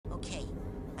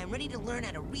I'm ready to learn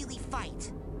how to really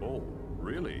fight. Oh,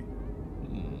 really?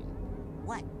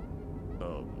 What?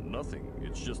 Nothing.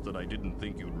 It's just that I didn't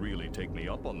think you'd really take me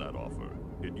up on that offer.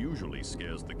 It usually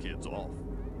scares the kids off.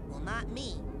 Well, not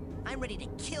me. I'm ready to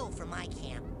kill for my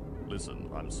camp. Listen,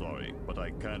 I'm sorry, but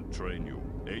I can't train you.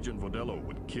 Agent Vodello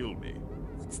would kill me.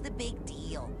 What's the big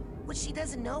deal? What she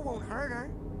doesn't know won't hurt her.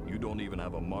 You don't even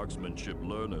have a marksmanship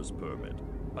learner's permit.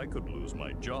 I could lose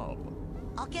my job.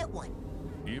 I'll get one.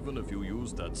 Even if you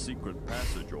used that secret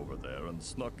passage over there and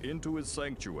snuck into his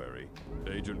sanctuary,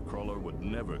 Agent Cruller would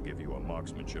never give you a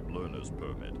marksmanship learner's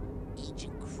permit.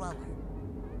 Agent Cruller.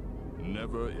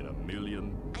 Never in a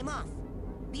million. I'm off.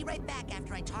 Be right back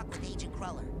after I talk with Agent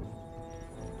Cruller.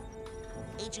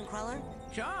 Agent Cruller?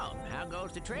 So, how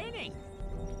goes the training?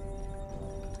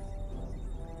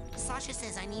 Sasha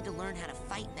says I need to learn how to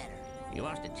fight better. He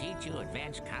wants to teach you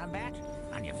advanced combat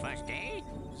on your first day?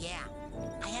 Yeah.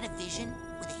 I had a vision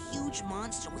with a huge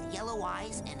monster with yellow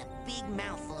eyes and a big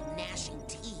mouth full of gnashing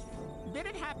teeth. Did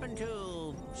it happen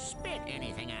to spit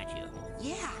anything at you?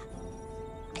 Yeah.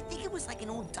 I think it was like an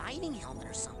old diving helmet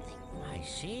or something. I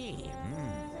see.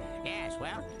 Yes,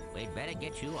 well, we'd better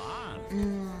get you on.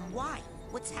 Why?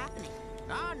 What's happening?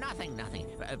 Oh, nothing.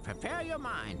 Prepare your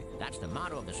mind. That's the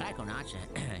motto of the Psychonauts.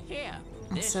 Here.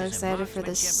 I'm so excited for the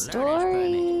marksmanship learner's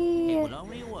permit. story. It will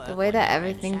only work The way when that you're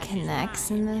everything satisfied.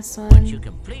 connects in this Once you one.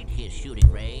 complete his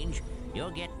shooting range,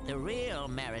 you'll get the real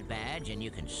merit badge and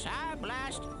you can side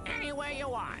blast anywhere you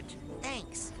want.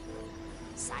 Thanks.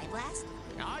 Psyblast?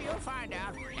 Oh, you'll find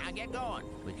out. Now get going.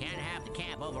 We can't have the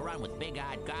camp overrun with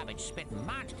big-eyed garbage-spitting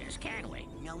monsters, can we?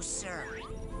 No, sir.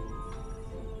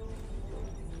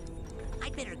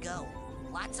 I'd better go.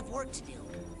 Lots of work to do.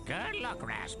 Good luck,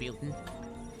 Rasputin.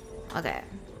 Okay.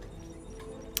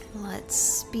 Let's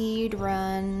speed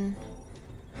run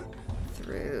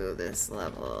through this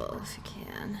level if you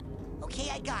can.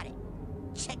 Okay, I got it.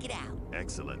 Check it out.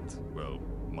 Excellent. Well,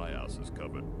 my ass is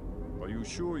covered. Are you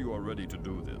sure you are ready to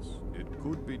do this? It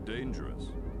could be dangerous.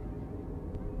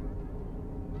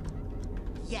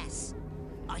 Yes.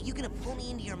 Are you gonna pull me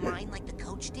into your mind like the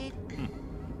coach did?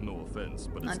 No offense,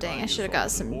 but Oh it's dang, time I you should have saw got an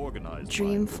some organized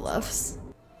dream mind fluffs.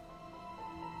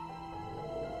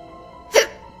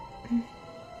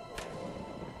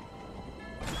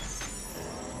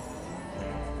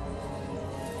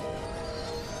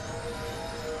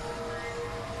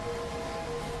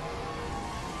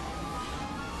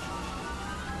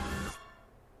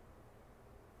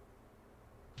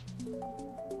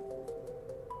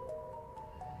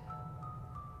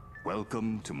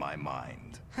 Welcome to my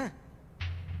mind.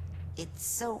 It's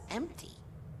so empty.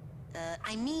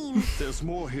 I mean... There's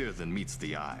more here than meets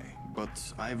the eye, but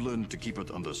I've learned to keep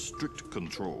it under strict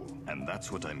control, and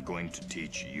that's what I'm going to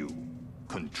teach you.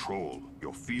 Control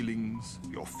your feelings,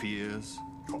 your fears,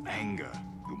 your anger.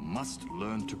 You must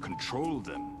learn to control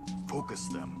them, focus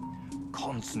them,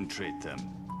 concentrate them,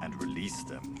 and release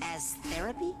them. As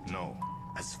therapy? No,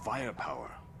 as firepower.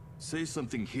 Say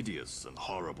something hideous and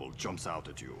horrible jumps out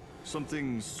at you.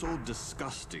 Something so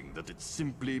disgusting that it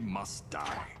simply must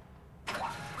die.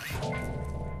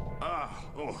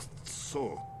 Oh,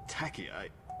 so tacky. I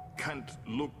can't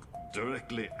look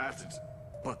directly at it.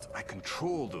 But I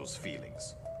control those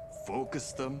feelings.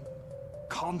 Focus them,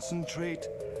 concentrate,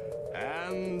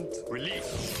 and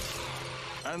release.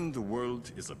 And the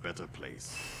world is a better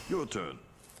place. Your turn.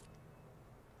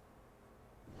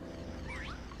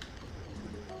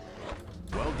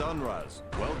 Well done, Raz.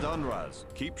 Well done, Raz.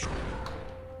 Keep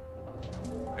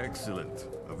Excellent.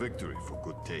 A victory for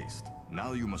good taste.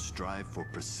 Now you must strive for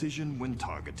precision when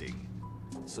targeting.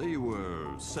 Say you were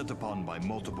set upon by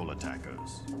multiple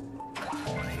attackers.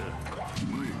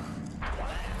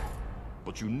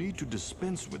 But you need to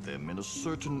dispense with them in a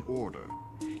certain order.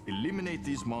 Eliminate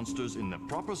these monsters in the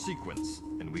proper sequence,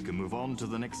 and we can move on to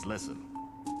the next lesson.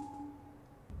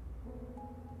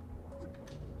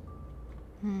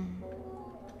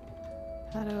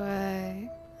 How do I...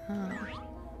 Oh.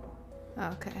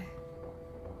 Okay.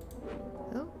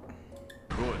 Oh.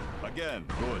 Good. Again.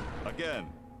 Good. Again.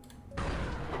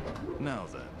 Now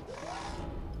then.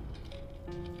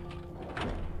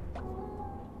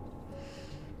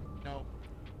 No.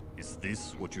 Is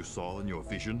this what you saw in your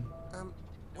vision?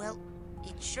 Well,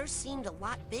 it sure seemed a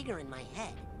lot bigger in my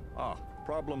head.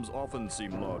 Problems often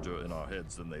seem larger in our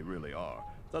heads than they really are.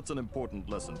 That's an important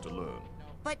lesson to learn.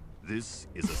 But... This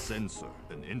is a sensor,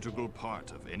 an integral part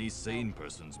of any sane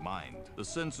person's mind. The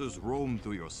sensors roam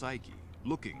through your psyche,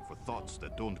 looking for thoughts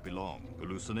that don't belong,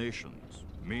 hallucinations,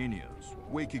 manias,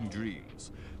 waking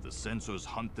dreams. The sensors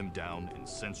hunt them down and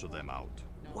censor them out.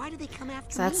 Why do they come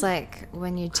after So that's me? like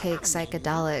when you take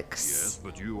psychedelics, Yes,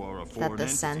 but you are a that foreign the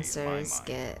entity in my sensors mind.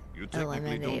 get You technically don't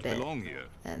eliminated. belong here.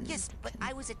 And Yes, but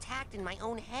I was attacked in my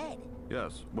own head.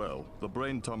 Yes, well, the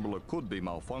brain tumbler could be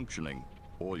malfunctioning,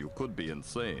 or you could be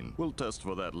insane. We'll test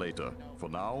for that later. For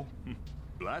now,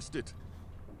 blast it.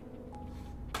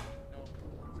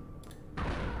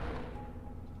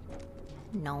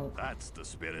 no. That's the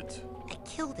spirit. I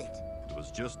killed it. It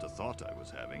was just a thought I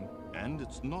was having, and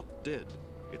it's not dead.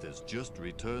 It has just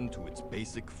returned to its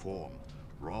basic form,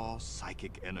 raw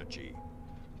psychic energy.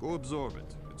 Go absorb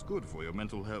it. It's good for your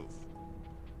mental health.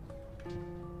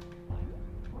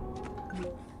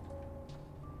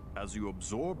 As you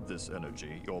absorb this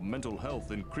energy, your mental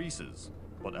health increases.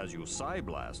 But as you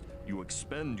Psyblast, you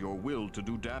expend your will to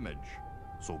do damage.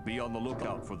 So be on the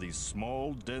lookout for these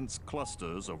small, dense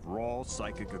clusters of raw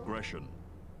psychic aggression.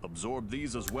 Absorb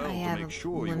these as well I to have make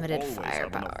sure you limited always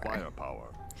have enough firepower. firepower.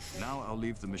 Now I'll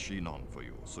leave the machine on for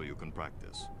you, so you can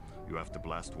practice. You have to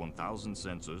blast 1,000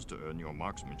 sensors to earn your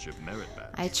marksmanship merit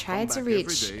badge. I tried Come to back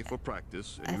reach every day for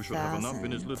practice, and you should have enough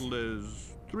in as 1,000. little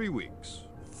as 3 weeks.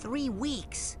 3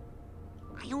 weeks?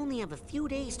 I only have a few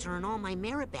days to earn all my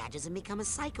merit badges and become a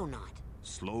Psychonaut.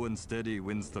 Slow and steady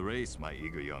wins the race, my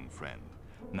eager young friend.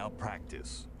 Now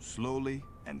practice, slowly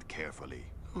and carefully.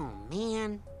 Oh,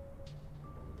 man.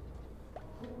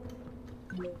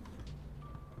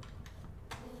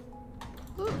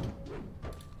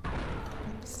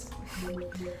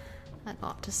 I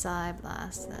got to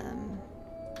Psyblast them.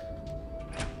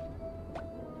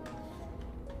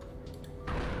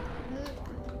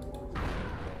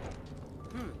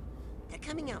 They're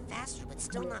coming out faster, but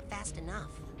still not fast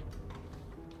enough.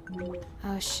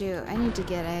 Oh shoot, I need to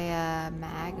get a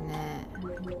magnet.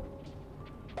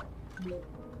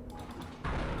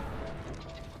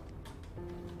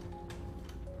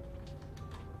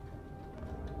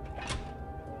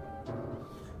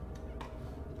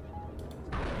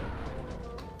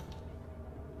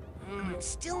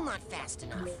 Still not fast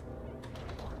enough.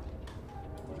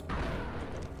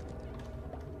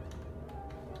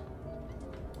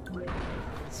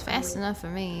 It's fast enough for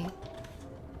me.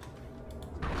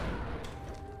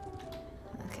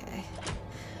 Okay.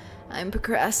 I'm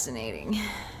procrastinating.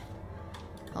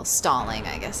 Well, stalling,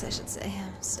 I guess I should say.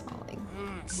 I'm stalling.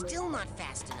 Still not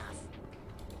fast enough.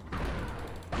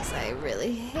 Because I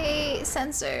really hate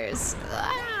sensors.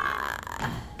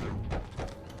 Ah!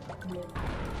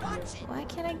 Watch it. Why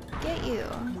can't I get you?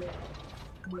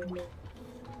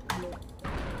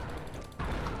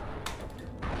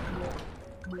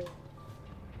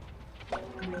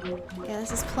 Yeah,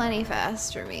 this is plenty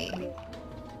fast for me.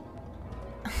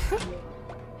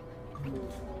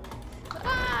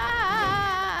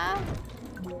 Ah!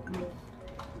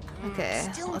 Okay,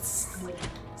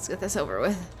 let's get this over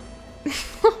with.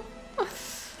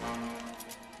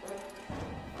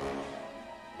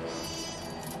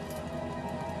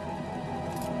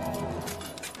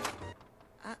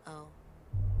 Uh-oh.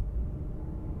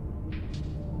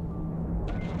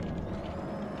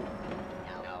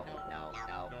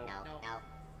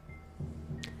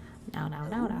 No.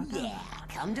 Yeah,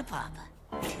 come to Papa.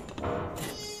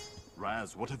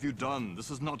 Raz, what have you done? This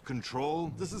is not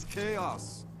control. This is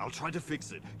chaos. I'll try to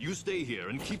fix it. You stay here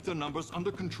and keep the numbers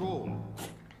under control.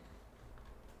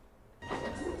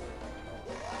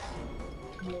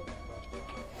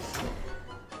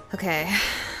 Okay.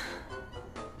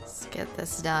 Let's get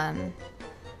this done.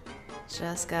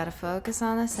 Just gotta focus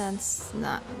on the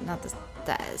not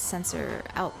the sensor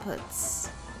outputs.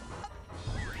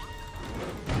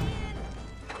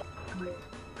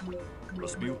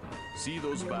 Rasputin, see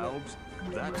those valves?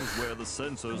 That is where the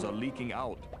sensors are leaking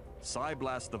out.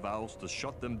 Psyblast the valves to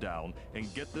shut them down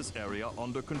and get this area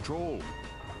under control.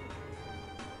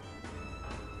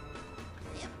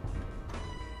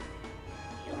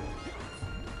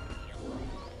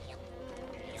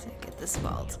 So get this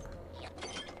vault.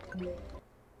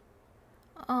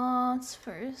 Oh, it's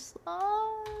first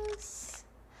loss.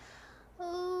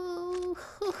 Oh,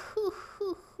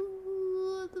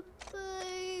 the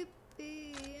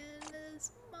baby and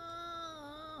his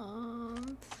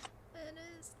mom and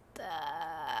his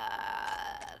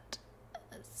dad.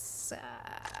 It's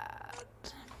sad.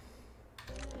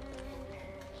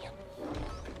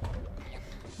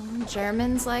 Oh,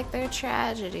 Germans like their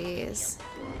tragedies.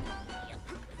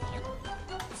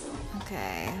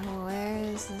 Okay, where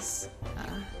is this?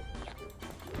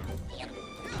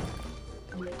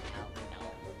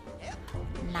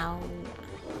 No.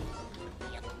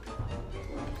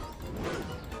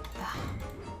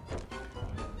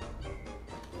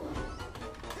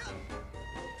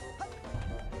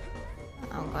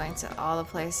 I'm going to all the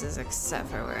places except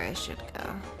for where I should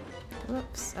go.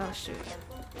 Whoops. Oh, shoot.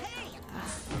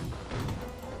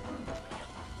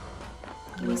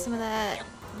 Give me some of that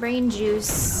brain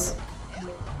juice.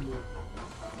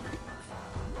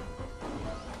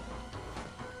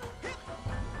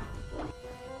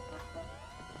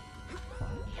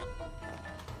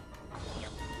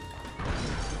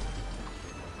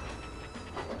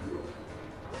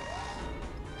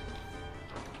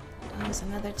 There's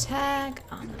another tag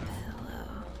on the pillow.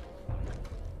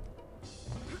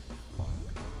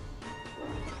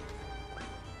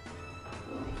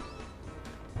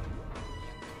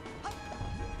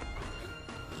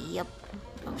 Yep.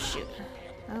 Oh shoot.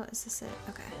 Oh, is this it?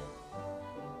 Okay.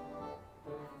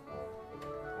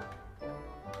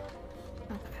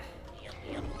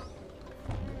 Okay.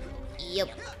 Yep.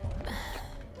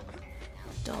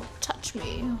 Don't touch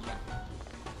me.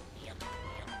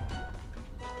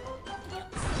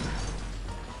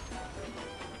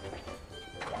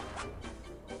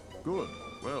 Good.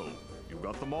 Well, you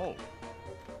got them all.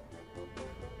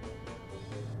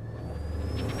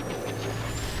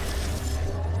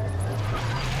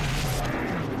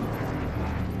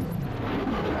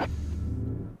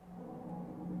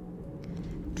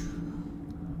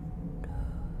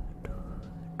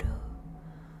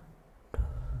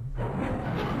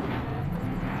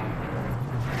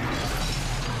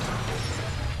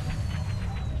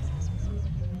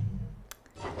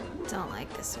 Don't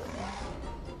like this one.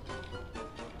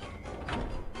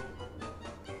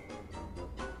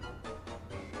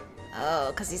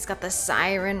 Oh, because he's got the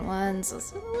siren ones.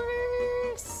 Those are the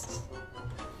worst.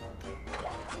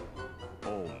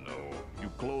 Oh no. You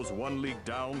close one leak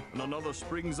down and another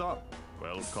springs up.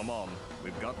 Well, come on.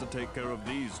 We've got to take care of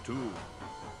these too.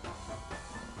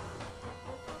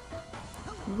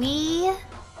 We?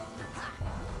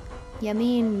 You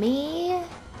mean me?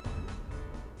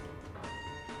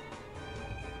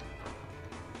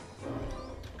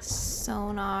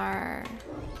 Sonar.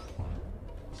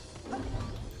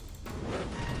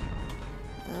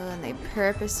 Oh, and they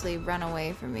purposely run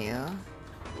away from you.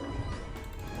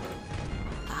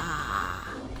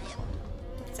 Ah.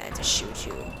 Decided to shoot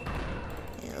you.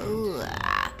 Ooh,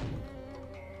 ah.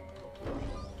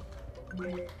 Oh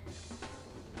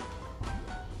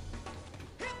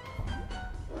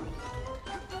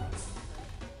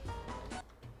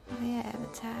yeah, I have a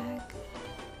tag.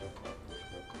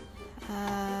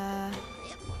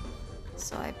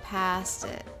 So I passed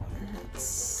it.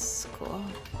 That's cool.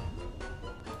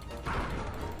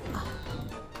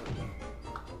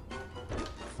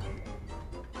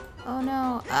 Oh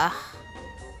no. Ugh.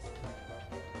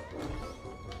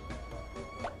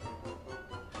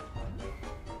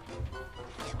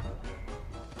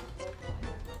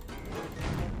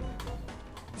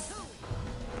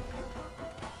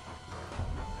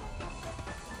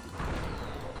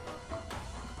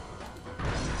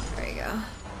 There you go.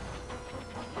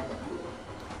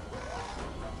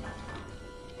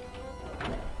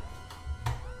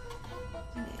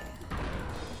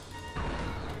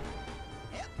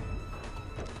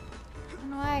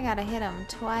 I gotta hit him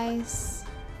twice.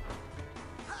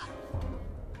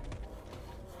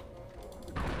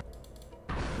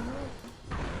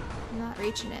 I'm not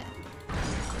reaching it.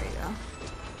 There you go.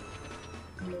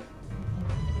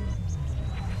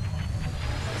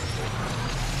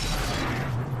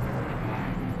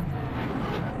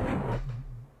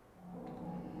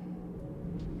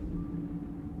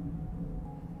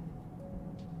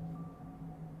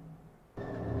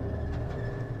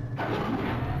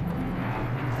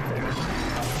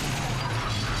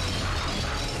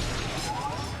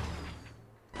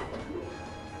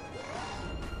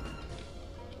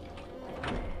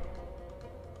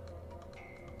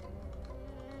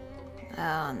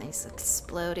 Oh, and these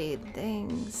exploded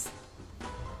things.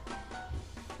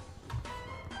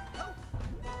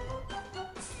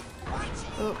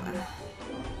 Oh.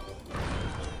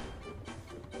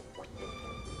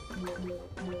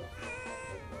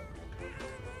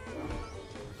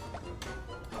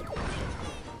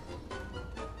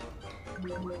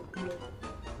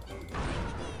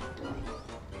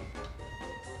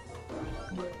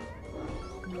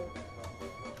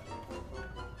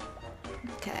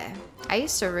 Okay. I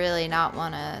used to really not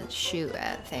want to shoot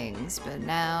at things, but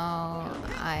now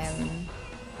I am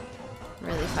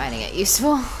really finding it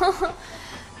useful. So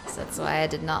that's why I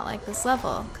did not like this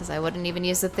level, because I wouldn't even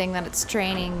use the thing that it's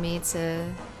training me to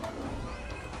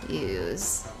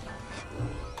use.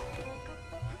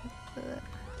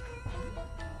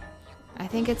 I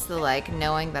think it's the, like,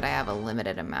 knowing that I have a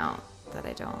limited amount that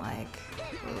I don't like.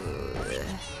 Ugh.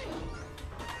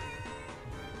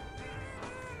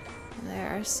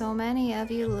 There are so many of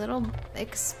you little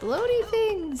explodey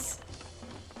things.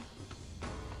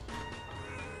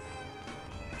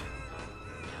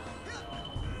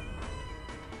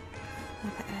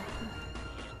 Okay.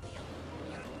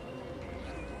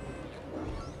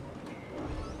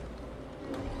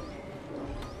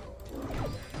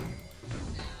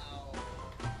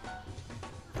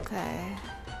 Okay.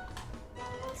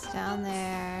 It's down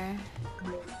there.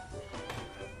 Can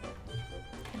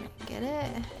I get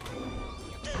it?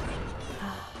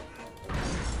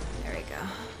 There we go.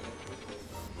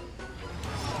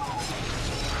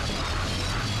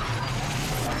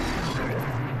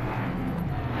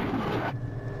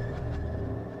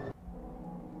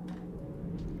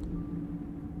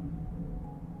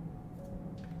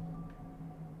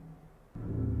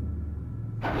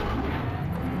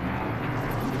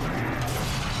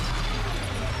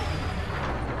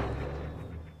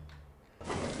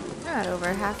 We're about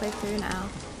over halfway through now.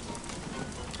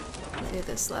 Through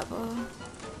this level.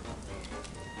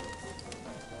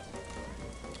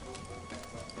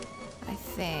 I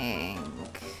think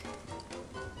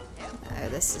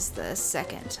this is the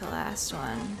second to last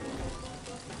one.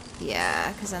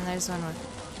 Yeah, because then there's one with.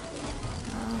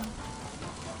 Oh.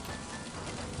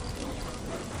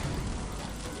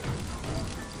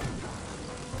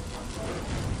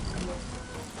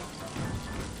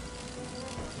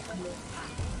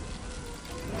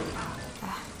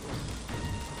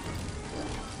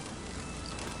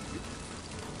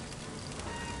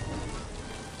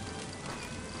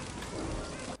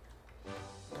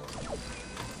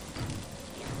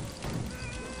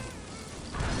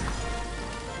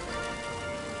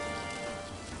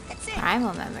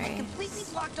 Primal memory. I completely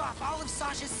blocked off all of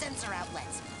Sasha's sensor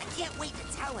outlets. I can't wait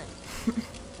to tell him.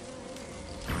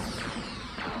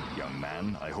 Young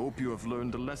man, I hope you have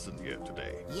learned a lesson here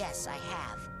today. Yes, I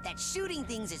have. That shooting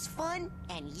things is fun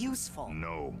and useful.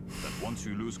 No, that once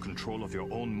you lose control of your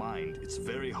own mind, it's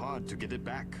very hard to get it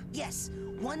back. Yes,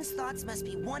 one's thoughts must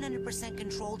be 100%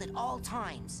 controlled at all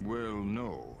times. Well,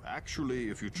 no. Actually,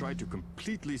 if you try to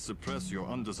completely suppress your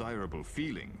undesirable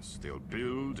feelings, they'll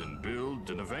build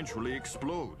and eventually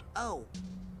explode. Oh,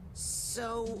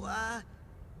 so,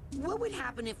 what would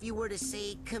happen if you were to,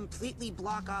 say, completely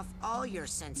block off all your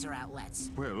sensor outlets?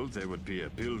 Well, there would be a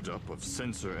buildup of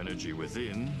sensor energy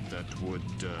within that would,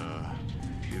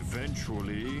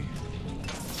 eventually...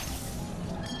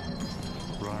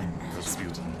 Run,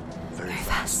 Rasputin. Very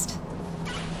fast.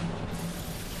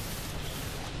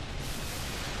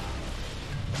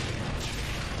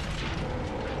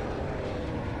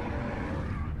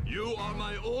 You are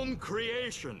my own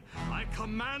creation. I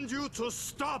command you to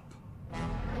stop!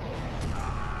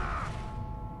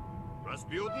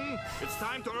 Rasputin, it's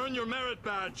time to earn your merit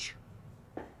badge.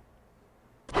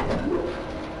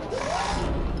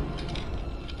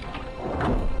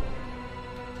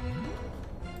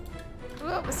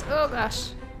 Oops, oh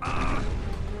gosh. Oh.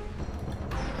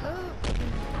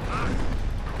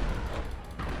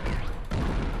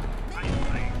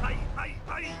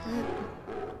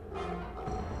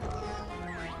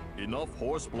 Enough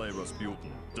horseplay,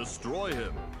 Rasputin. Destroy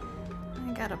him.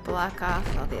 I gotta block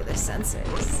off all the other sensors.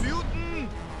 Rasputin!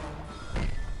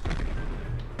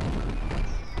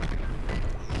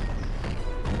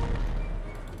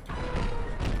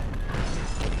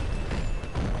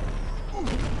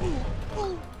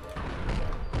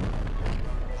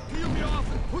 Peel me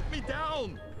off and put me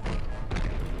down!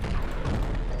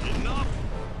 Enough!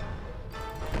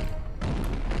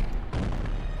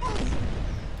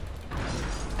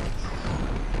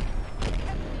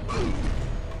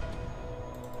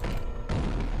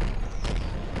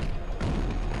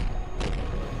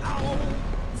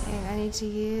 Okay, I need to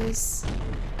use.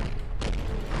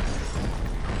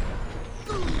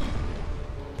 Peel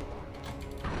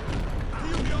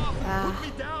me off and put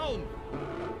me down!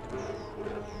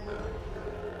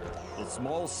 The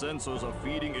small sensors are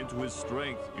feeding into his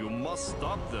strength. You must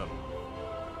stop them.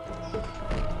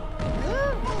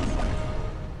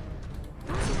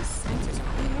 Those little sensors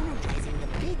are re-energizing the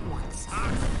big ones.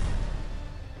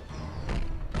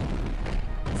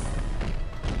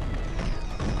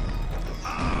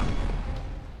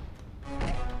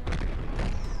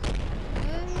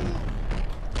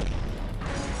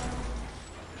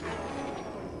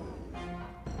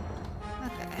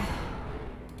 Okay.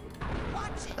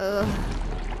 Watch it. Ugh.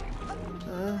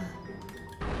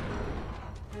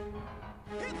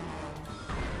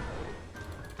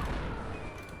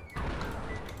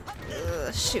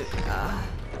 Shoot. I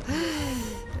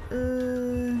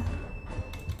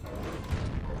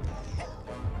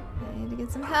need to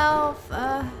get some health.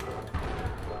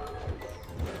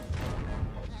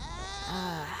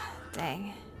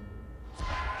 Dang.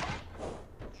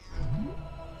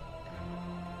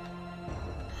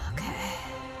 Okay.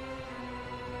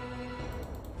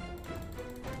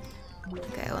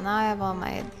 Okay, well now I have all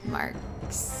my mark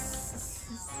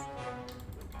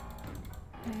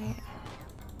Right.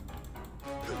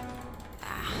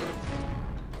 Ah.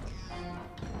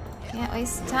 Can't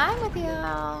waste time with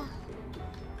y'all.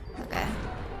 Okay.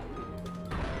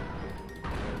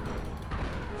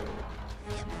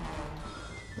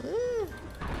 Woo.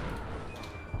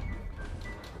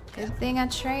 Good thing I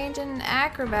trained in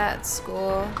acrobat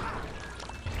school.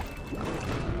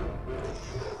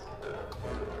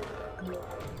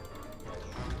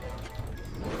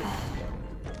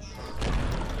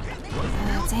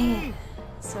 Oh, dang it.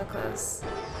 So close.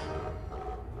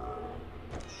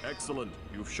 Excellent.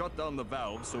 You've shut down the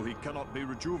valve so he cannot be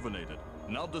rejuvenated.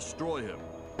 Now destroy him.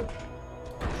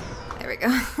 There we go.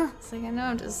 It's like I know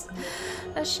I'm just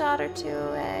a shot or two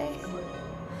away.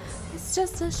 It's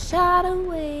just a shot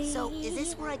away. So, is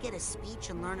this where I get a speech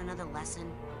and learn another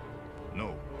lesson?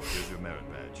 No, here's your merit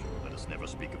badge. Let us never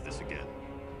speak of this again.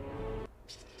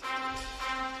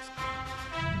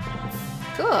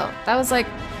 Cool. That was like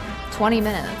 20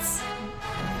 minutes.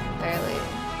 Barely.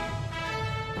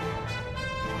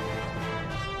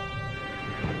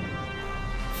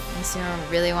 Unless you don't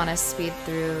really want to speed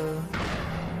through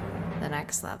the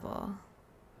next level.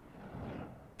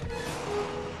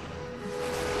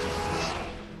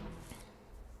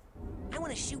 I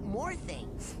want to shoot more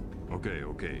things.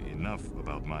 Okay, enough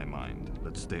about my mind.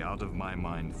 Let's stay out of my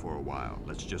mind for a while.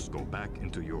 Let's just go back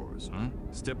into yours, huh?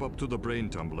 Step up to the brain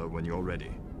tumbler when you're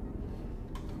ready.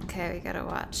 Okay, we gotta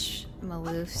watch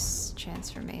Maloof's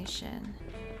transformation.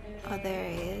 Oh,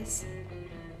 there he is.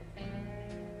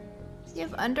 Does he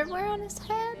have underwear on his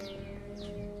head?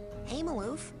 Hey,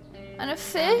 Maloof. On a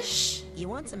fish? You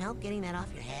want some help getting that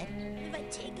off your head? If I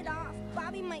take it off,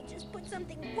 Bobby might just put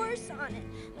something worse on it,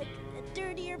 like a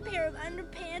dirtier pair of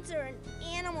underpants or an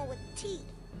animal with teeth.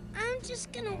 I'm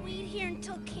just gonna wait here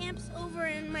until camp's over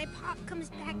and my pop comes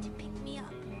back to pick me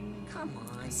up. Come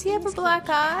on. Does he have a things black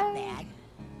can't be eye? that bad.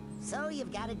 So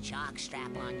you've got a jock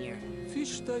strap on your...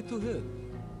 Fish tied to head.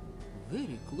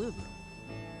 Very clever.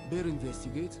 Bear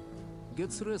investigates,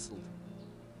 gets wrestled.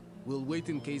 We'll wait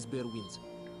in case Bear wins.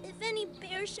 If any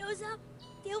bear shows up,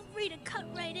 feel free to cut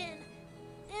right in.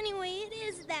 Anyway, it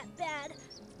is that bad.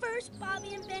 First,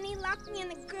 Bobby and Benny locked me in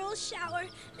the girls' shower,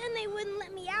 then they wouldn't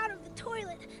let me out of the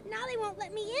toilet. Now they won't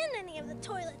let me in any of the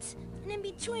toilets. And in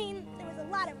between, there was a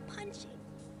lot of punching.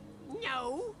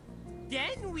 No.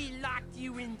 Then we locked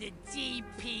you in the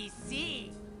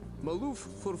DPC. Maloof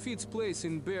forfeits place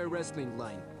in Bear Wrestling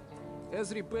line.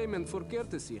 As repayment for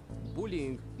courtesy,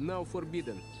 bullying now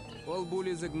forbidden. All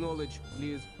bullies acknowledge,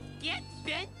 please. Get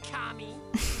bent, commie.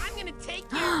 I'm gonna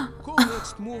take you. Call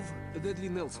next move, Deadly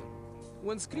Nelson.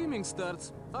 When screaming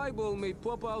starts, eyeball may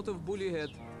pop out of bully head.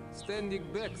 Standing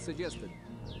back suggested.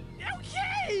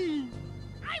 Okay.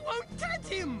 I won't touch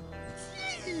him.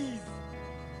 Jeez.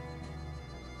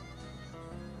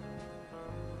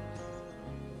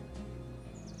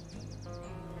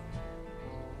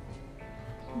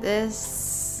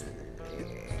 This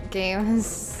game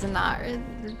is not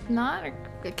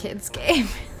a kid's game,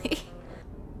 really.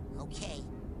 Okay,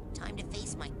 time to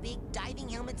face my big diving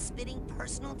helmet spitting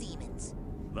personal demons.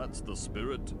 That's the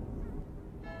spirit.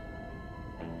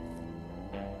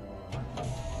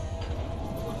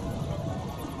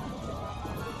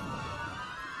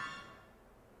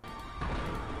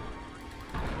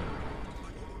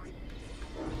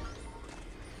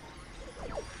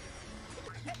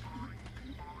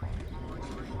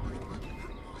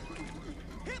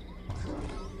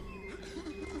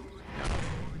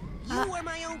 You are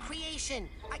my own creation.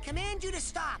 I command you to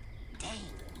stop. Dang,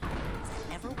 does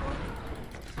that ever work?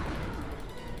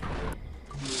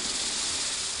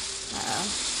 Uh-oh.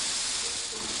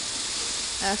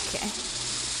 Okay.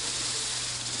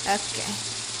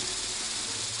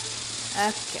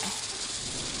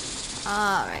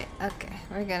 Alright, okay.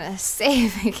 We're gonna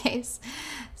save in case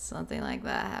something like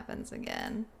that happens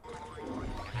again.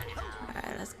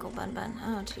 Alright, let's go, Bun Bun.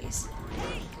 Oh, jeez.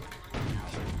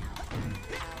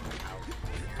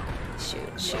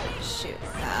 Shoot.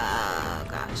 Oh,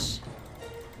 gosh.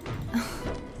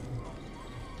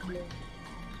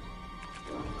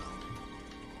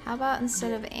 How about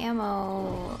instead of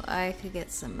ammo, I could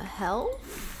get some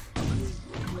health?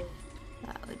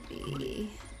 That would be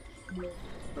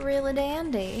really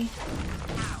dandy.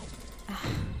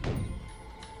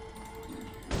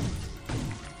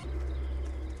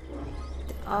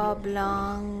 The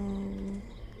oblong.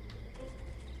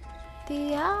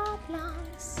 The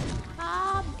oblongs.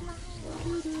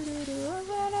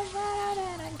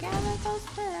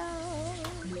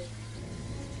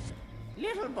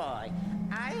 Little boy,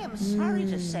 I am sorry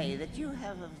to say that you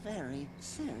have a very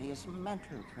serious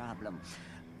mental problem.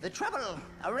 The trouble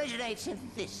originates in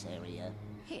this area.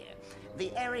 Here.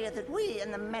 The area that we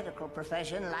in the medical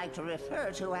profession like to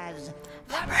refer to as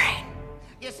the brain.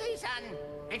 You see, son,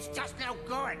 it's just no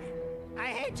good. I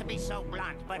hate to be so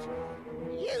blunt, but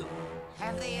you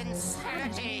have the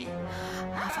insanity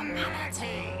of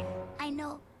humanity. I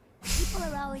know. People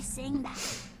are always saying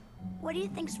that. What do you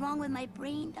think's wrong with my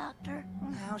brain, Doctor?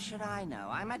 How should I know?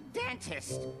 I'm a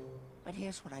dentist. But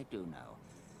here's what I do know.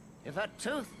 If a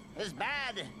tooth is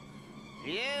bad,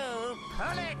 you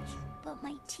pull it. But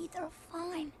my teeth are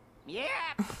fine. Yep,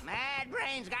 mad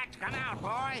brain's got to come out,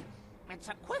 boy. It's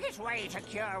the quickest way to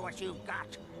cure what you've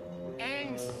got.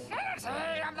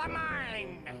 Insanity of the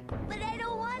mind. But I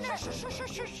don't wanna.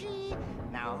 Shh.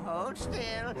 Now hold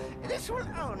still. This will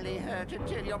only hurt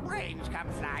until your brains come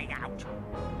flying out.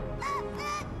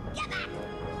 Get back!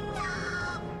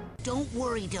 No! Don't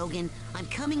worry, Dogen. I'm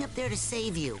coming up there to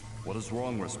save you. What is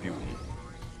wrong, Rasputin?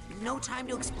 No time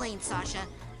to explain, Sasha.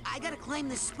 I gotta climb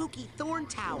this spooky thorn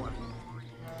tower.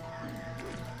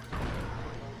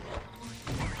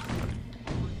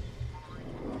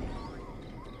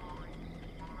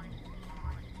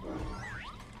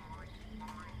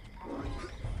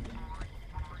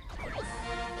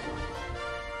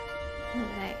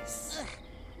 Nice. Ugh,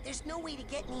 there's no way to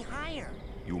get any higher.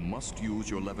 You must use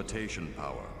your levitation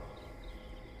power.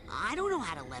 I don't know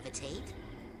how to levitate.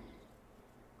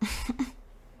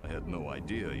 I had no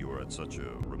idea you were at such a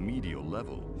remedial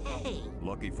level. Hey,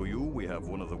 Lucky for you, we have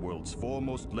one of the world's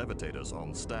foremost levitators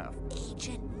on staff.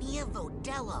 Agent Mia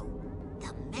Vodello,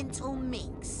 the mental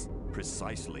minx.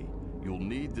 Precisely. You'll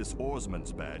need this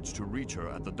oarsman's badge to reach her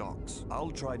at the docks. I'll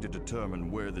try to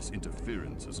determine where this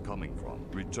interference is coming from.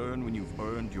 Return when you've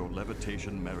earned your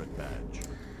levitation merit badge.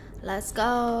 Let's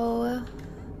go.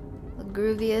 The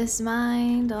grooviest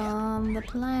mind on the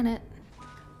planet.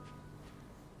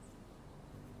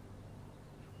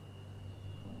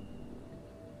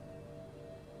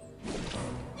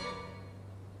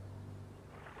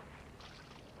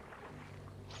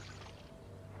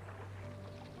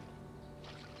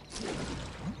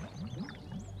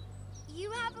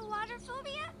 You have a water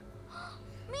phobia?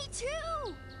 Me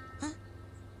too! Huh?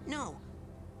 No.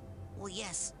 Well,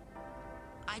 yes.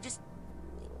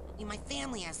 My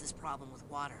family has this problem with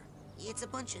water. It's a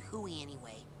bunch of hooey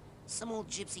anyway. Some old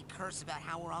gypsy curse about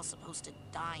how we're all supposed to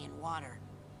die in water.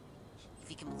 If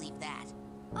you can believe that.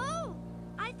 Oh!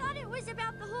 I thought it was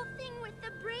about the whole thing with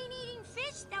the brain-eating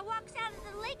fish that walks out of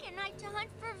the lake at night to hunt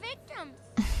for victims.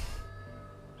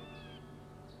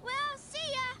 Well, see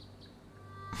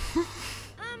ya!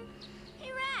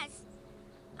 Hey Raz.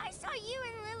 I saw you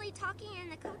and Lily talking in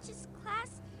the coach's class,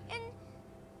 and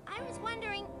I was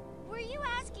wondering, were you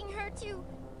asking her to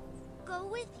go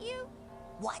with you?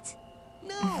 What?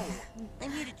 No!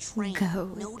 I'm here to train.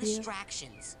 Go No with you.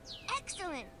 distractions.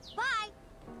 Excellent. Bye.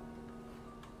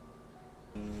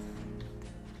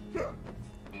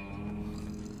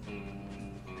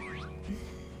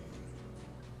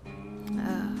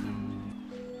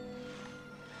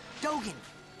 Dogen,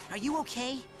 are you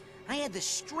okay? I had the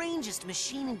strangest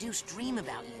machine-induced dream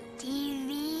about you.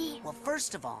 TV? Well,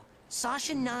 first of all,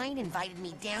 Sasha 9 invited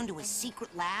me down to his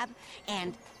secret lab,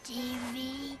 and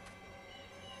TV?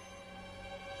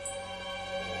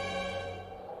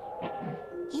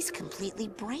 he's completely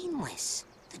brainless.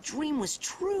 The dream was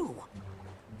true.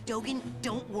 Dogen,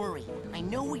 don't worry. I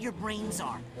know where your brains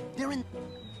are. They're in,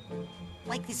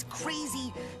 like, this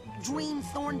crazy dream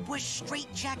thorn bush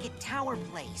straitjacket tower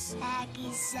place.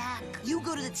 Aggie Zack. You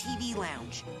go to the TV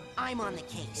lounge. I'm on the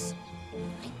case.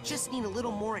 I just need a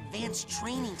little more advanced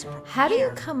training to prepare. How do you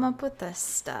come up with this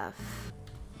stuff?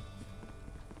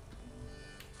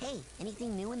 Hey,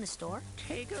 anything new in the store?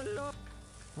 Take a look.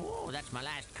 Oh, that's my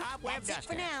last cobweb That's it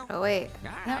duster. for now. Oh wait.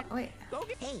 All No, right. wait. Go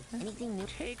get. Hey, anything new?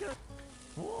 Take a.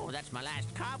 Oh, that's my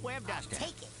last cobweb duster.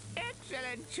 Take it.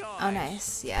 Excellent choice. Oh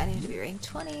nice. Yeah, I need to be rank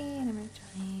 20 and I'm rank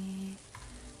 20.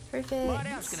 Perfect. What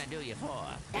else can I do you for?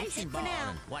 That's Ace it and for ball now.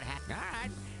 and what happened? All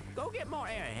right. Go get more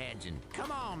airheads and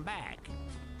come on back.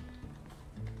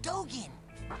 Dogen!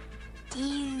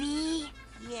 TV?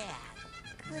 Yeah,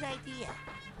 good idea.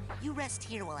 You rest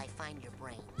here while I find your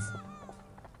brains.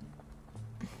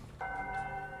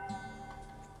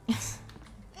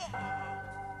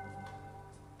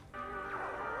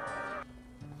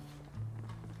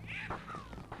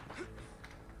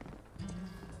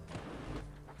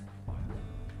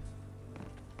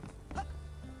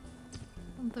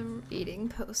 The reading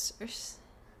posters.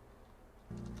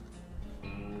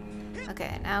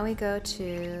 Okay, now we go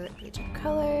to Agent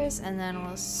Colors and then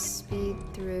we'll speed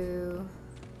through,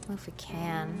 well, if we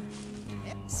can,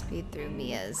 speed through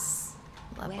Mia's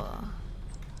level.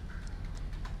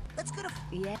 Let's go to...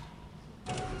 Yeah.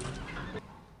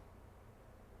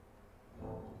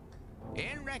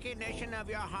 In recognition of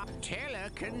your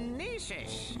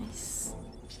telekinesis. Nice.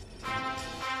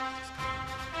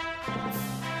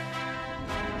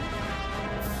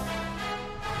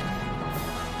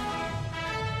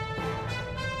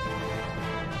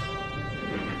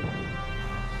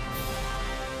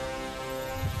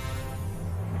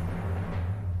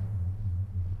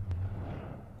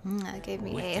 That gave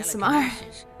me With ASMR.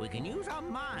 telekinesis, we can use our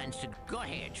minds to go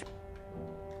ahead.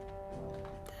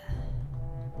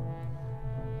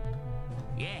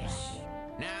 Yes.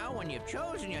 Now, when you've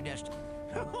chosen, you're just...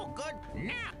 Oh, good.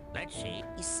 Now, let's see.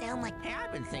 You sound like... Hey,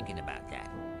 I've been thinking about that.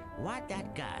 Why'd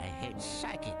that guy hate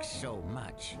psychics so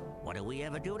much? What did we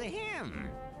ever do to him?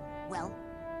 Well,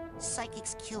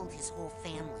 psychics killed his whole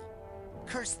family.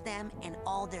 Cursed them and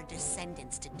all their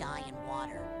descendants to die in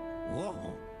water.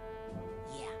 Whoa.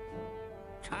 Yeah,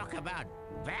 Talk about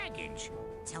baggage.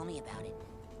 tell me about it.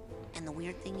 And the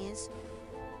weird thing is,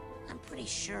 I'm pretty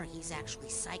sure he's actually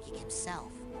psychic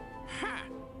himself. Ha!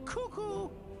 Cuckoo!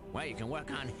 Well, you can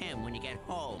work on him when you get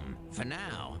home. For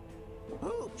now.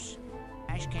 Oops.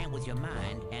 Trash can with your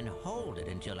mind and hold it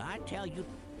until I tell you.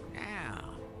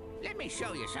 Now, let me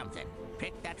show you something.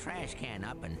 Pick that trash can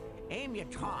up and aim your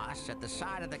toss at the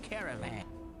side of the caravan.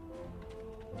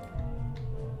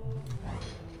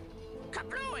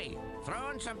 Kablooey!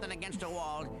 Throwing something against a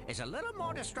wall is a little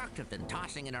more destructive than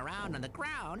tossing it around on the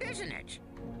ground, isn't it?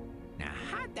 Now,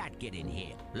 how'd that get in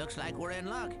here? Looks like we're in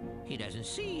luck. He doesn't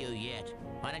see you yet.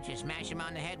 Why don't you smash him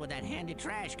on the head with that handy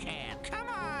trash can? Come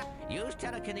on! Use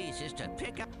telekinesis to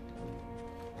pick up...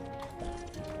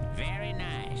 Very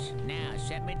nice. Now,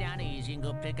 set me down easy and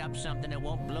go pick up something that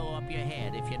won't blow up your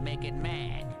head if you make it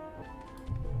mad.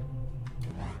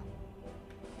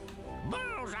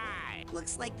 Bullseye!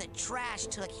 Looks like the trash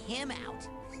took him out.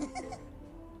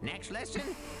 Next lesson,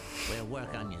 we'll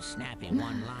work on your snappy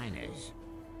one-liners.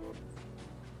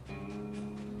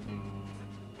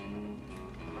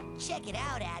 Check it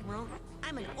out, Admiral.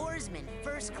 I'm an oarsman,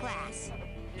 first class.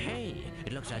 Hey,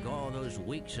 it looks like all those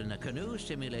weeks in the canoe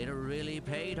simulator really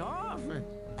paid off.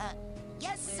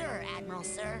 Yes, sir, Admiral,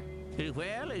 sir.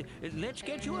 Well, let's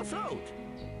get you afloat.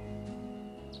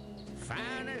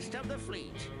 Finest of the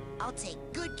fleet. I'll take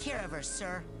good care of her,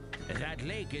 sir. That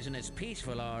lake isn't as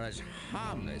peaceful or as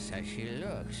harmless as she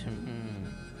looks.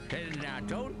 Now,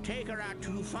 don't take her out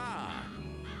too far.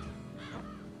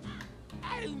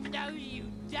 Oh, no, you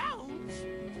don't.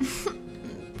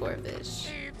 Poor fish.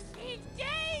 Oopsie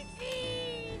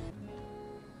daisy.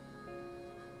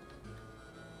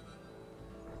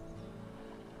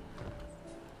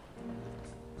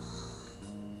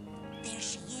 There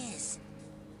she is.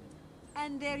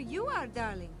 And there you are,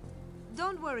 darling.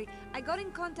 Don't worry, I got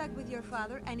in contact with your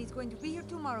father and he's going to be here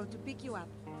tomorrow to pick you up.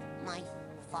 My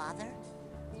father?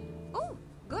 Oh,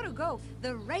 gotta go.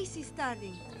 The race is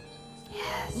starting.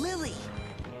 Yes. Lily!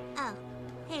 Oh,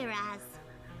 hey, Raz.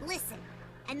 Listen,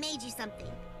 I made you something.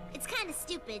 It's kind of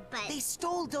stupid, but... They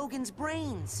stole Dogen's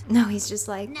brains. No, he's just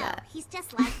like No, that. he's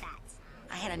just like that.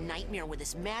 I had a nightmare where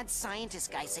this mad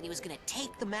scientist guy said he was gonna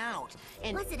take them out,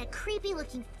 and... Was it a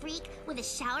creepy-looking freak with a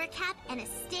shower cap and a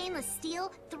stainless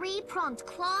steel three-pronged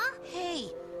claw? Hey,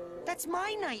 that's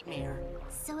my nightmare.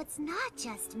 So it's not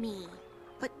just me.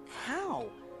 But how?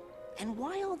 And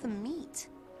why all the meat?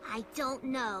 I don't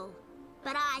know,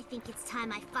 but I think it's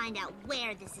time I find out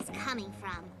where this is coming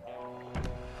from.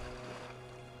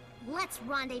 Let's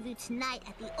rendezvous tonight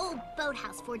at the old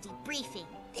boathouse for debriefing.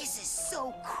 This is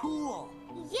so cool.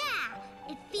 Yeah!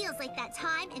 It feels like that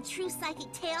time in True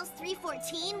Psychic Tales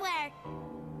 314 where...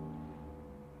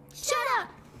 Shut up!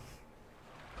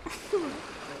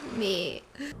 Me.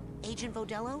 Agent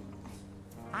Vodello?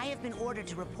 I have been ordered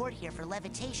to report here for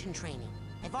levitation training.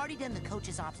 I've already done the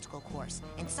coach's obstacle course,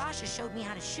 and Sasha showed me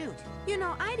how to shoot. You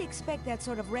know, I'd expect that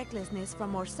sort of recklessness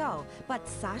from Orso, but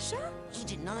Sasha?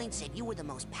 Agent 9 said you were the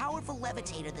most powerful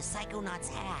levitator the Psychonauts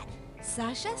had.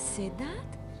 Sasha said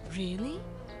that? Really?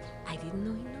 I didn't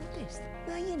know he noticed.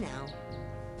 Well, you know,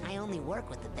 I only work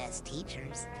with the best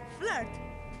teachers. Flirt!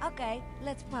 Okay,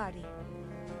 let's party.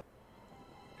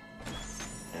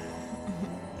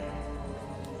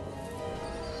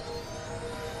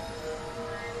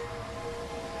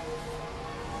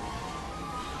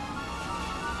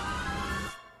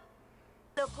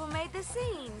 Look who made the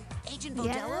scene. Agent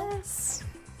Vodello? Yes.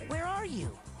 Where are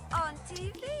you? On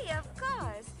TV, of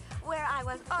course. Where I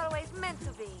was always meant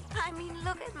to be. I mean,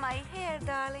 look at my hair,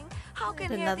 darling. How can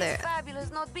hair Another this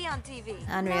fabulous not be on TV?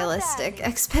 unrealistic Now,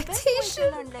 darling, expectation. the best way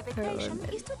to learn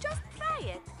levitation is to just try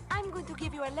it. I'm going to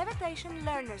give you a levitation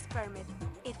learner's permit.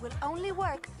 It will only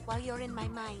work while you're in my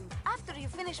mind. After you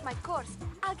finish my course,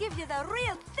 I'll give you the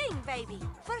real thing, baby.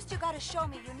 First, you gotta show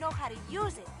me you know how to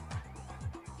use it.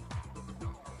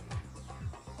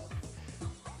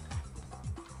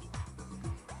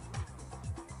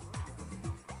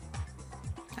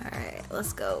 Alright,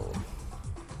 let's go.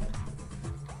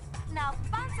 Now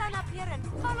bounce on up here and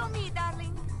follow me,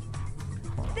 darling.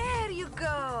 There you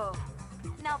go.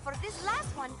 Now for this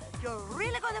last one, you're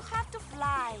really gonna have to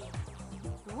fly.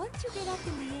 Once you get up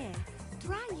in the air,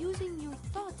 try using your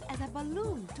thoughts as a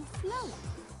balloon to float.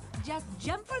 Just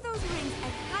jump for those rings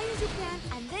as high as you can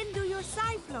and then do your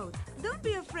side float. Don't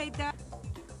be afraid, darling.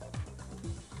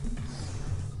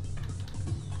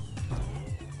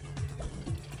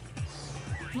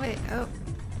 Wait, oh.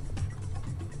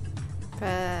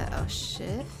 Oh,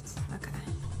 shift? Okay.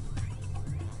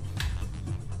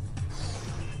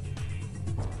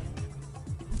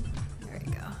 There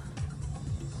we go.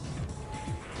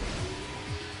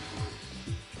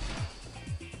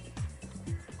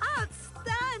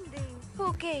 Outstanding!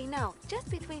 Okay, now, just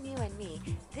between you and me,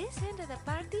 this end of the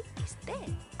party is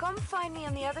dead. Come find me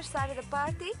on the other side of the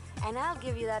party, and I'll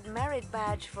give you that merit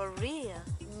badge for real.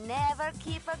 Never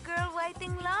keep a girl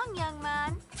waiting long, young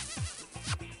man.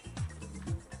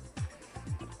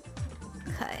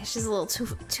 Okay, she's a little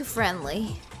too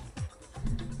friendly.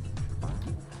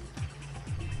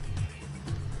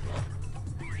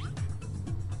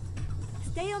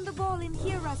 Stay on the ball in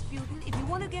here, Rasputin, if you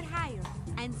want to get higher.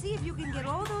 And see if you can get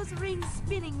all those rings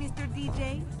spinning, Mr.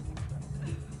 DJ.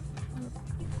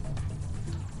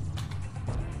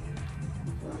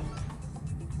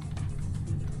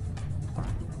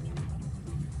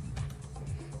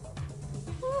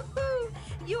 Woohoo!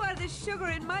 You are the sugar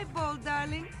in my bowl,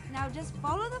 darling. Now just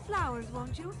follow the flowers,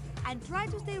 won't you? And try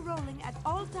to stay rolling at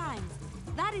all times.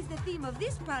 That is the theme of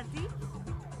this party.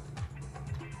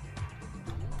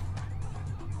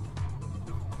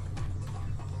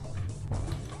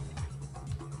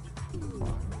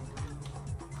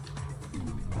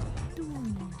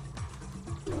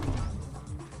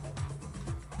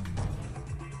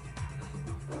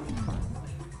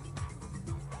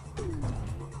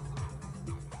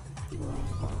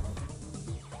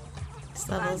 This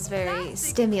level is very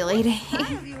stimulating.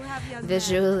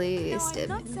 Visually I'm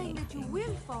not saying stimulating. that you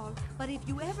will fall, but if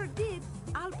you ever did,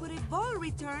 I'll put a ball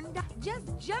return. Just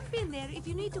jump in there if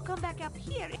you need to come back up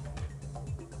here.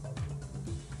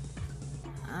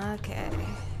 Okay.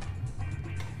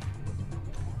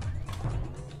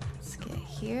 Let's get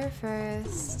here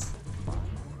first.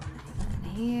 And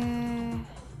then here.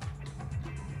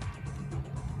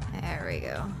 There we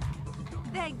go.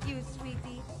 Thank you,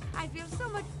 sweetie. I feel so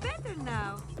much better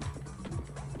now.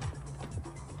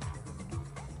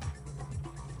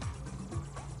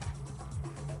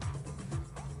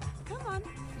 Come on,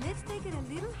 let's take it a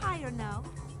little higher now.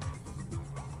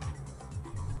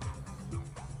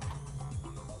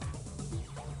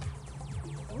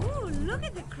 Ooh, look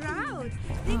at the crowd.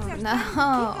 Things are Oh, starting to no. pick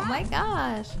Oh up. my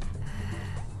gosh.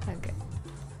 Okay.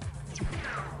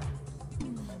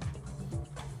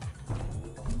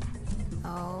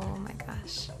 Oh my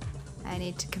gosh. I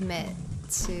need to commit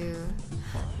to...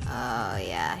 Oh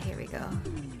yeah, here we go.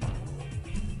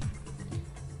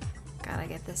 Gotta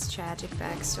get this tragic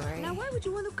backstory. Now, why would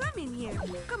you want to come in here?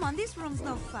 Come on, this room's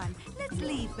no fun. Let's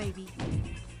leave, baby.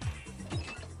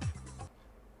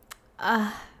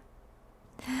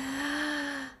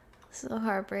 So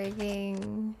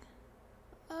heartbreaking.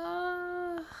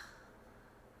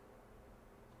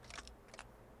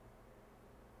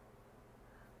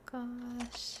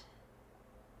 Gosh.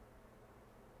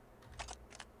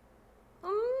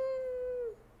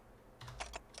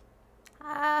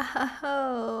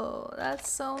 Oh, that's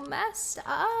so messed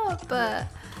up.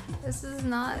 This is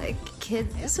not a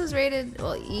kid. This was rated,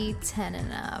 well, E10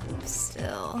 and up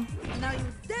still. Now, you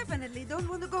definitely don't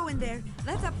want to go in there.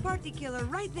 That's a party killer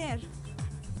right there.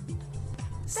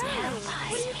 Darling,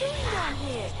 what are you doing down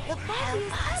here? The party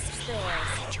is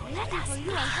upstairs. Lucky for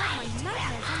you, I have my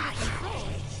nightmares under control.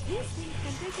 These things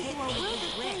can take you to a world of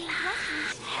pain and rushes.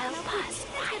 Now, please,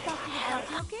 let's get back to the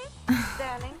party, okay?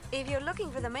 Darling, if you're looking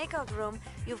for the makeout room,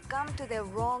 you've come to the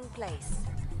wrong place.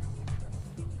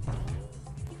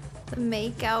 The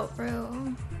makeout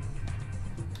room.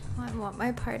 I want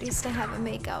my parties to have a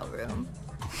makeout room.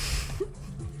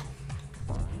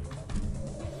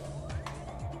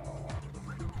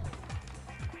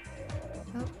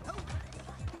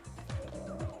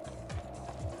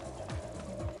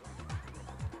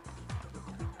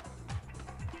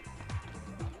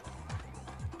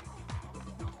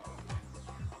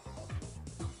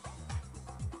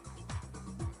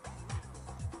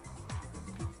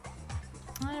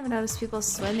 I've noticed people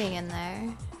swimming in there.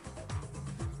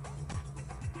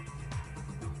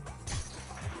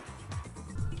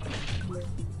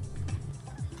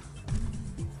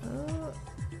 Oh,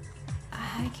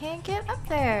 I can't get up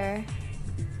there.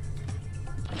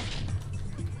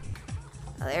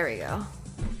 Oh, there we go.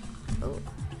 Oh.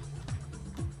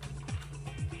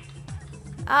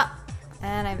 Ah,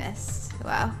 and I missed.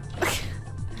 Wow.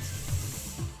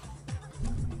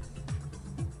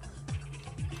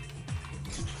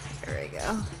 There we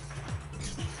go.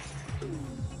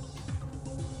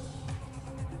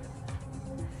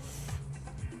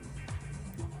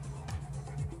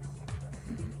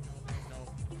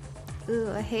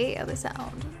 Ooh, I hate other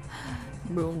sound.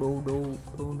 No, no, no,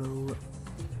 oh no.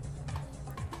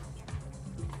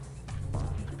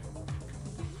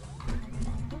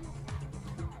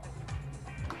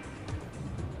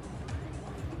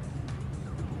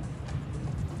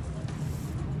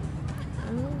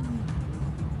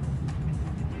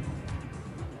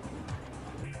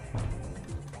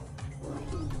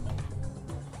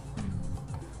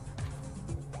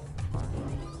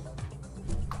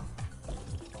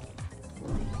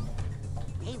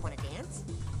 Hey, wanna dance?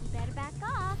 You better back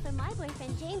off, or my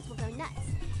boyfriend James will go nuts.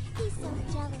 He's so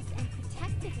jealous and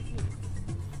protective of me.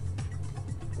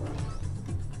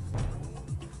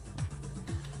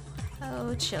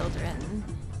 Oh, children.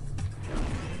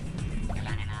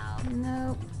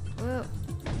 Nope. Whoa.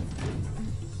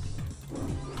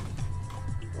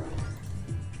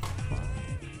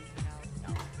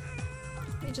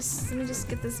 Let me just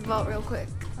get this vault real quick.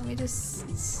 Let me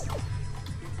just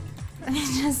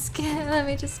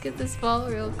get this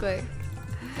vault real quick.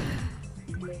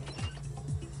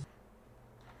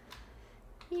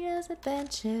 Heroes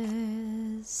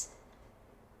adventures.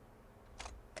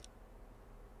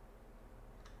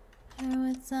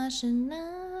 Oh, it's such a night.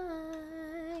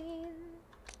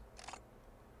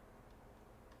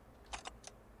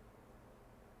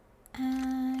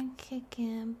 I'm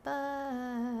kicking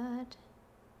butt.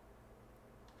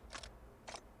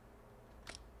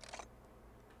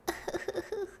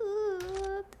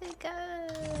 They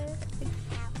got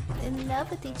in love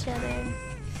with each other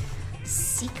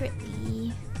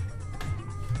secretly.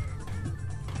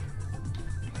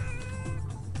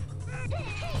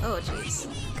 Oh jeez.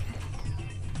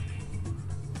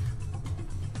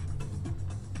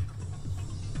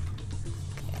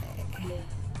 Okay.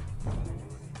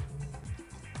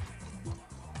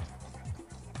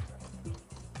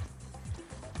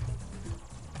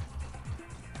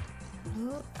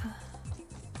 Oh.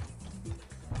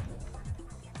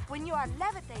 When you are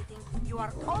levitating, you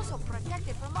are also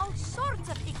protected from all sorts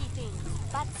of icky things.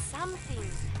 But some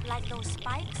things, like those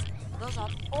spikes, those are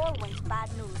always bad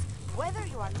news, whether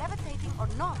you are levitating or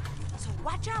not. So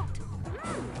watch out.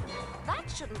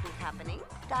 That shouldn't be happening.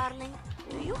 Darling,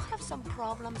 do you have some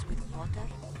problems with water?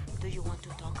 Do you want to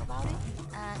talk about it?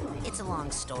 It's a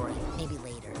long story. Maybe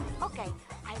later. Okay,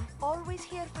 I'm always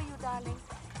here for you, darling.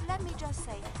 Let me just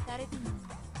say that it...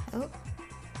 Oh.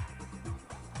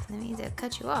 That means I'll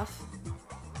cut you off.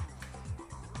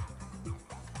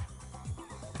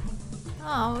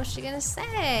 Oh, what's she gonna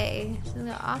say? She's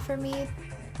gonna offer me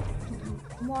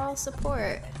moral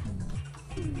support.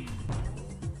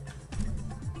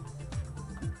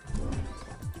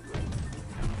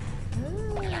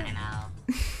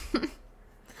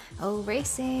 Oh,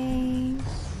 racing.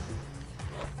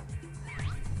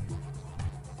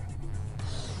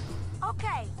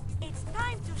 Okay, it's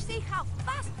time to see how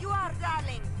fast you are,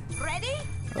 darling. Ready?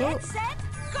 Get set,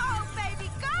 go, baby,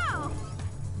 go!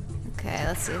 Okay,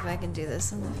 let's see if I can do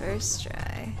this on the first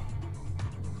try.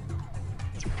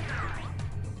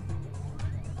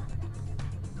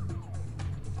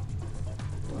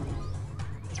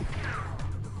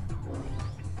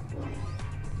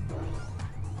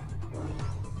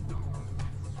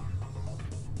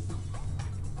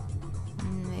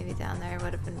 Maybe down there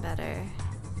would have been better.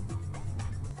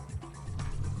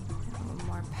 A little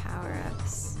more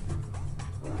power-ups.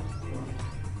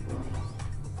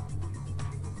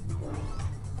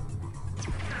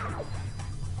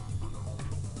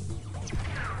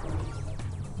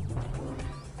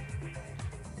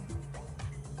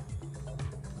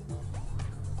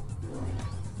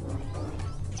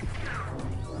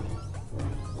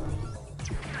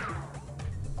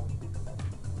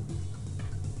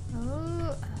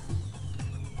 Oh,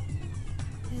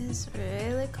 it's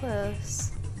really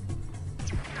close.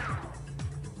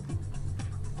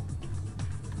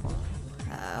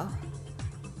 Uh-oh.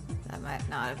 That might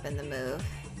not have been the move.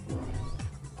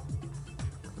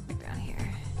 Back down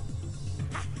here.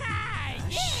 Oh,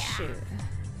 shoot.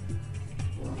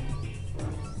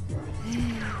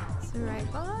 It's right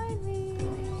behind me.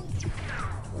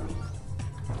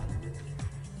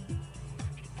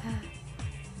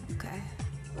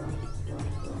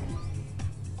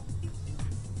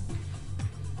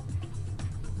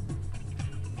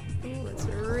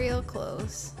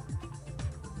 close.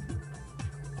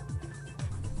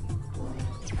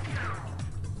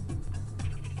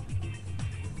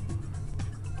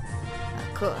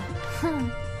 Cool.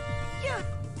 You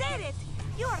did it!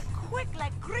 You're quick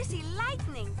like greasy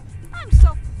lightning. I'm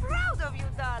so proud of you,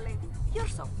 darling. You're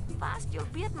so fast, you'll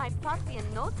be at my party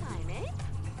in no time, eh?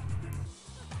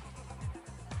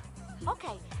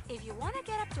 Okay, if you want to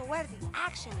get up to where the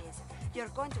action is, you're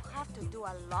going to have to do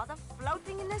a lot of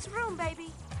floating in this room,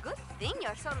 baby. Good thing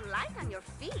you're so light on your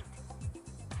feet.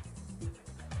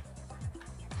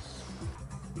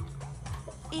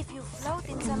 If you float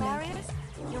in some areas,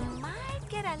 you might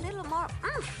get a little more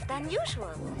oomph than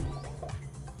usual.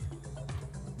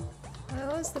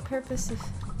 What was the purpose of...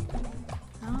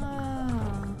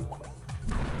 Oh.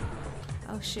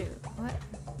 Oh shoot. What?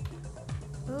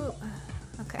 Ooh.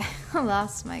 Okay. I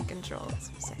lost my controls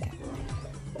for a second.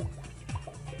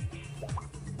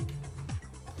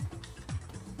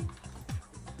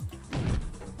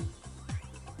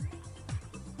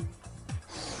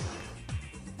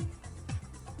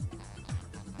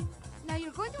 Now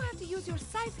you're going to have to use your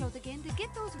side float again to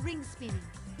get those rings spinning.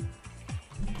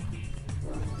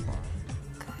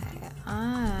 Okay,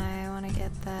 I want to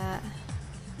get that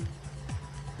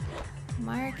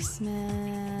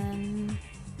marksman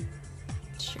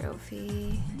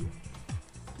trophy.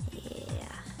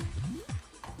 Yeah.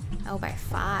 Oh, by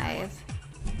 5.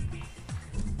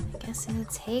 I guess I'm gonna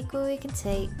take what we can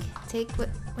take. Take what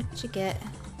you get.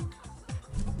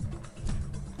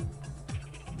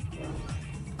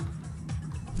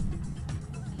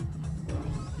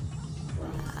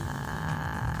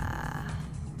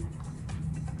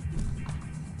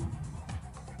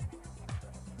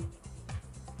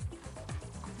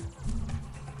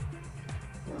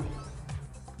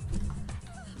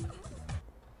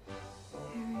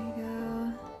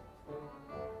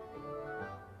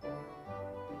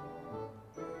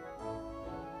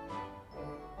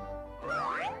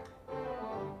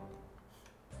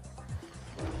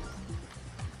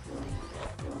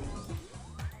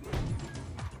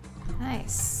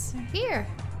 Nice. We're here.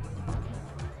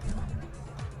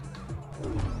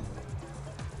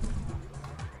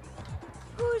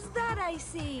 Who's that I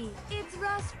see? It's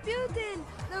Rasputin,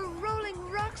 the rolling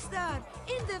rock star,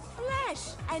 in the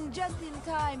flesh. And just in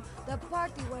time, the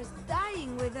party was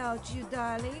dying without you,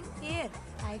 darling. Here,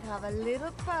 I have a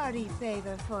little party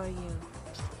favor for you.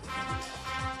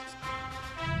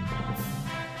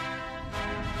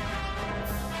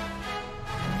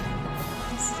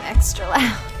 This is extra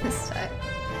loud this time.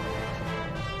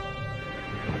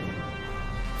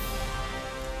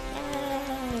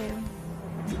 Yay!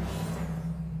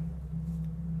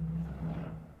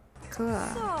 Cool.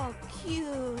 So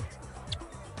cute.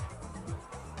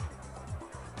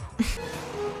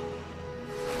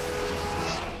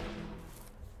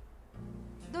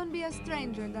 Don't be a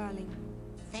stranger, darling.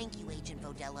 Thank you, Agent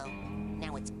Vodello.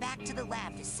 Now it's back to the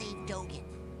lab to save Dogen.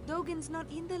 Dogen's not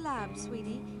in the lab,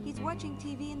 sweetie. He's watching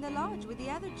TV in the lodge with the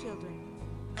other children.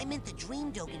 I meant the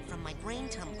dream Dogen from my brain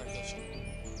tumbler vision.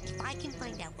 If I can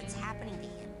find out what's happening to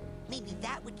him, maybe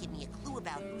that would give me a clue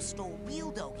about who stole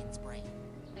real Dogen's brain.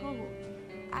 Oh,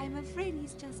 I'm afraid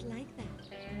he's just like that.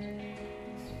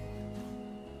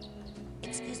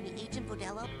 Excuse me, Agent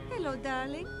Vodello? Hello,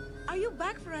 darling. Are you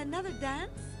back for another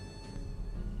dance?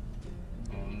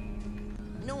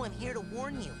 No, I'm here to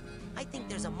warn you. I think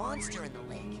there's a monster in the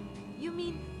lake. You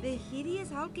mean the hideous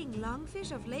hulking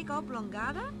lungfish of Lake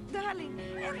Oblongata? Darling,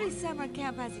 every summer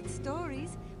camp has its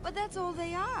stories, but that's all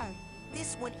they are.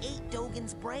 This one ate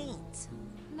Dogen's brains.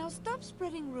 Now stop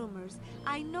spreading rumors.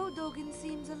 I know Dogen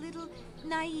seems a little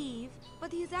naive,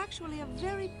 but he's actually a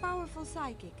very powerful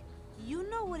psychic. You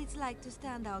know what it's like to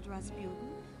stand out,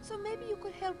 Rasputin, so maybe you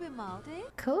could help him out, eh?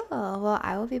 Cool. Well,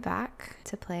 I will be back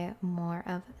to play more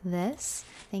of this.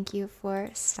 Thank you for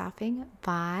stopping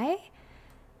by,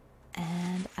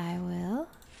 and I will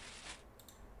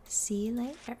see you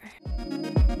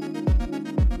later.